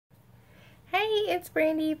Hey, it's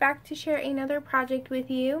Brandy, back to share another project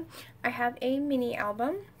with you. I have a mini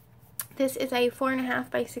album. This is a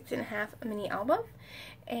 4.5 by 6.5 mini album,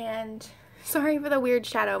 and sorry for the weird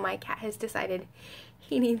shadow. My cat has decided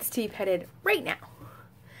he needs to be petted right now.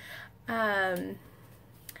 I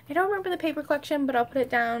don't remember the paper collection, but I'll put it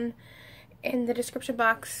down in the description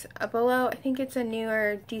box below. I think it's a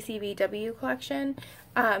newer DCWV collection.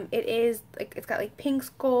 It's got like pinks,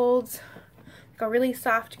 golds, like a really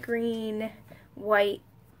soft green, white,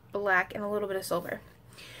 black, and a little bit of silver.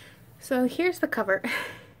 So here's the cover.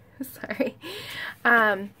 Sorry.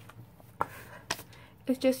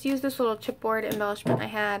 It's just used this little chipboard embellishment I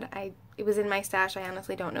had. It was in my stash. I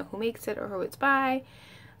honestly don't know who makes it or who it's by.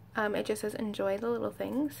 It just says enjoy the little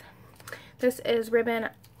things. This is ribbon,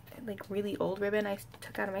 like really old ribbon I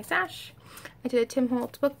took out of my stash. I did a Tim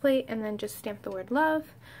Holtz book plate and then just stamped the word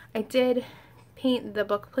love. I did paint the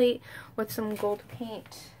book plate with some gold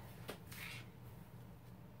paint.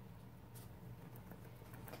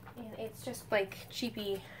 And it's just like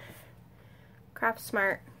cheapy Craft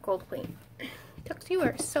Smart gold paint. Tux, you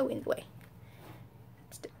are so in the way.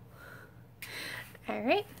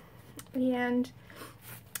 Alright. And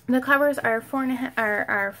the covers are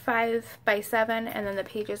 5 by 7, and then the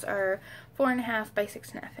pages are 4.5 by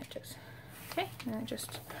 6.5 inches. Okay, and it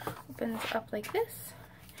just opens up like this.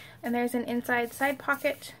 And there's an inside side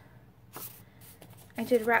pocket. I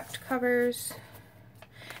did wrapped covers.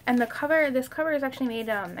 And this cover is actually made,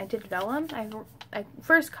 I did vellum. I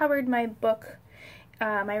first covered my book,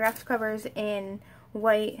 my wrapped covers in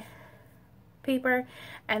white paper,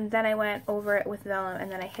 and then I went over it with vellum,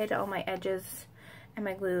 and then I hid all my edges and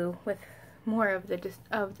my glue with more of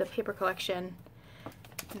the paper collection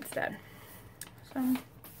instead. So I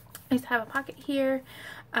just have a pocket here.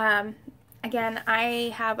 Again,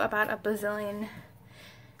 I have about a bazillion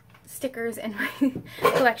stickers in my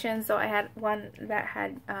collection, so I had one that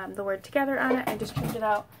had the word together on it. I just trimmed it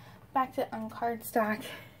out, backed it on cardstock,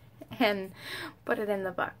 and put it in the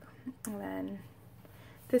book. And then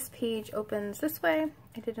this page opens this way.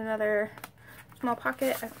 I did another small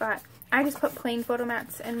pocket. I just put plain photo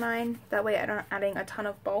mats in mine. That way I'm not adding a ton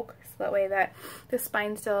of bulk, so that way that the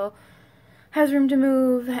spine still has room to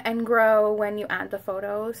move and grow when you add the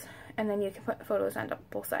photos. And then you can put photos on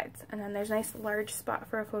both sides. And then there's a nice large spot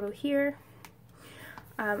for a photo here.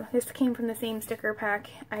 This came from the same sticker pack.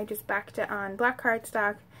 I just backed it on black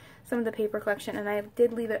cardstock, some of the paper collection, and I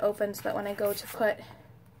did leave it open so that when I go to put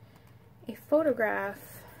a photograph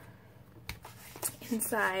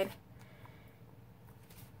inside,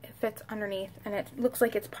 it fits underneath, and it looks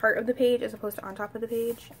like it's part of the page as opposed to on top of the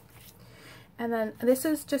page. And then this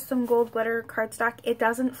is just some gold glitter cardstock. It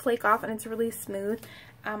doesn't flake off, and it's really smooth.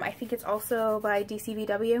 I think it's also by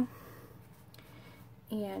DCWV,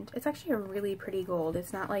 and it's actually a really pretty gold.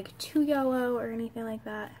 It's not like too yellow or anything like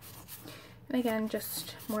that. And again,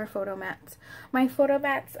 just more photo mats. My photo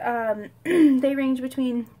mats, they range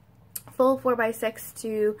between full 4x6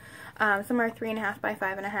 to some are 3.5 by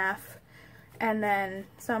 5.5, and then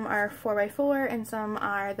some are 4x4 and some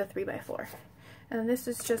are the 3x4. And this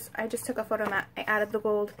is just, I just took a photo mat, I added the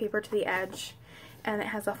gold paper to the edge, and it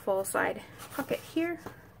has a full side pocket here.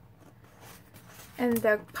 And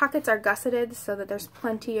the pockets are gusseted so that there's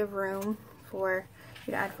plenty of room for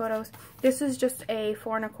you to add photos. This is just a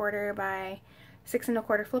 4.25 by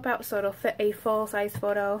 6.25 flip out, so it'll fit a full size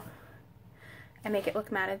photo and make it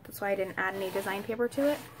look matted. That's why I didn't add any design paper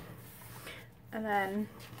to it. And then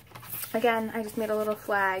again, I just made a little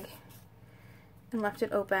flag and left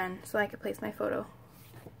it open so I could place my photo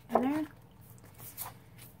in there.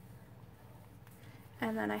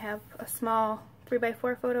 And then I have a small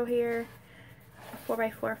 3x4 photo here, a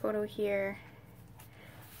 4x4 photo here,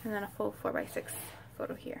 and then a full 4x6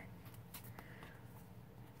 photo here.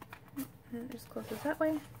 And it just closes that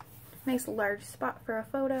way. Nice large spot for a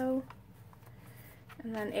photo.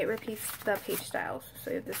 And then it repeats the page styles. So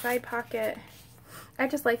you have the side pocket. I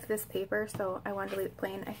just liked this paper, so I wanted to leave it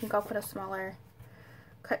plain. I think I'll put a smaller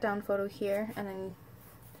cut down photo here, and then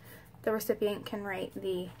the recipient can write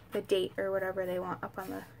the date or whatever they want up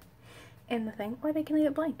on in the thing, or they can leave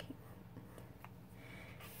it blank.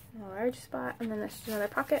 A large spot, and then this is another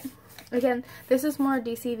pocket. Again, this is more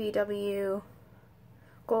DCWV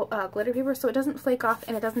gold, glitter paper, so it doesn't flake off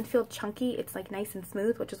and it doesn't feel chunky. It's like nice and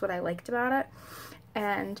smooth, which is what I liked about it.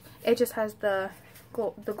 And it just has the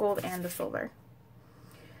gold and the silver.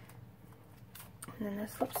 And then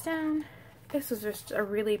this slips down. This is just a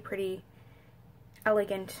really pretty,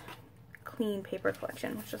 elegant, clean paper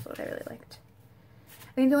collection, which is what I really liked.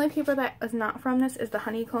 I think the only paper that is not from this is the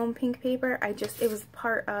honeycomb pink paper. It was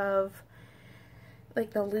part of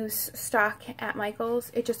like the loose stock at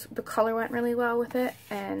Michael's. It just, the color went really well with it,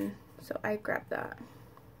 and so I grabbed that.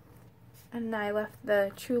 And I left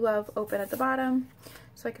the True Love open at the bottom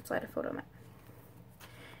so I could slide a photo mat.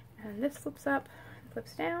 And this flips up,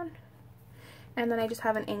 flips down, and then I just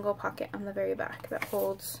have an angle pocket on the very back that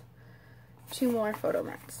holds 2 more photo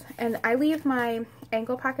mats. And I leave my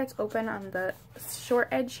angle pockets open on the short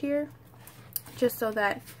edge here just so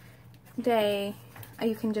that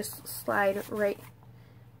you can just slide right.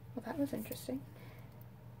 Well, that was interesting.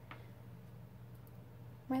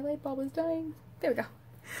 My light bulb is dying. There we go.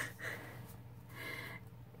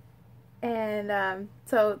 And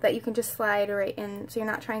so that you can just slide right in, so you're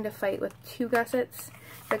not trying to fight with 2 gussets.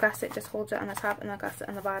 The gusset just holds it on the top and the gusset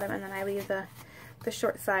on the bottom, and then I leave the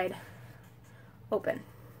short side open.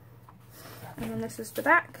 And then this is the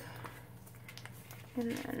back.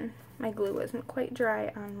 And then my glue wasn't quite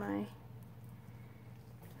dry on my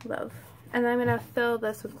Love. And then I'm going to fill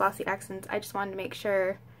this with glossy accents. I just wanted to make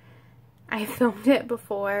sure I filmed it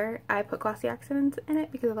before I put glossy accents in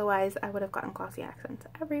it, because otherwise I would have gotten glossy accents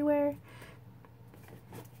everywhere.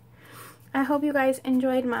 I hope you guys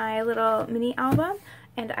enjoyed my little mini album,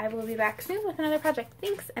 and I will be back soon with another project.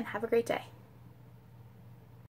 Thanks, and have a great day.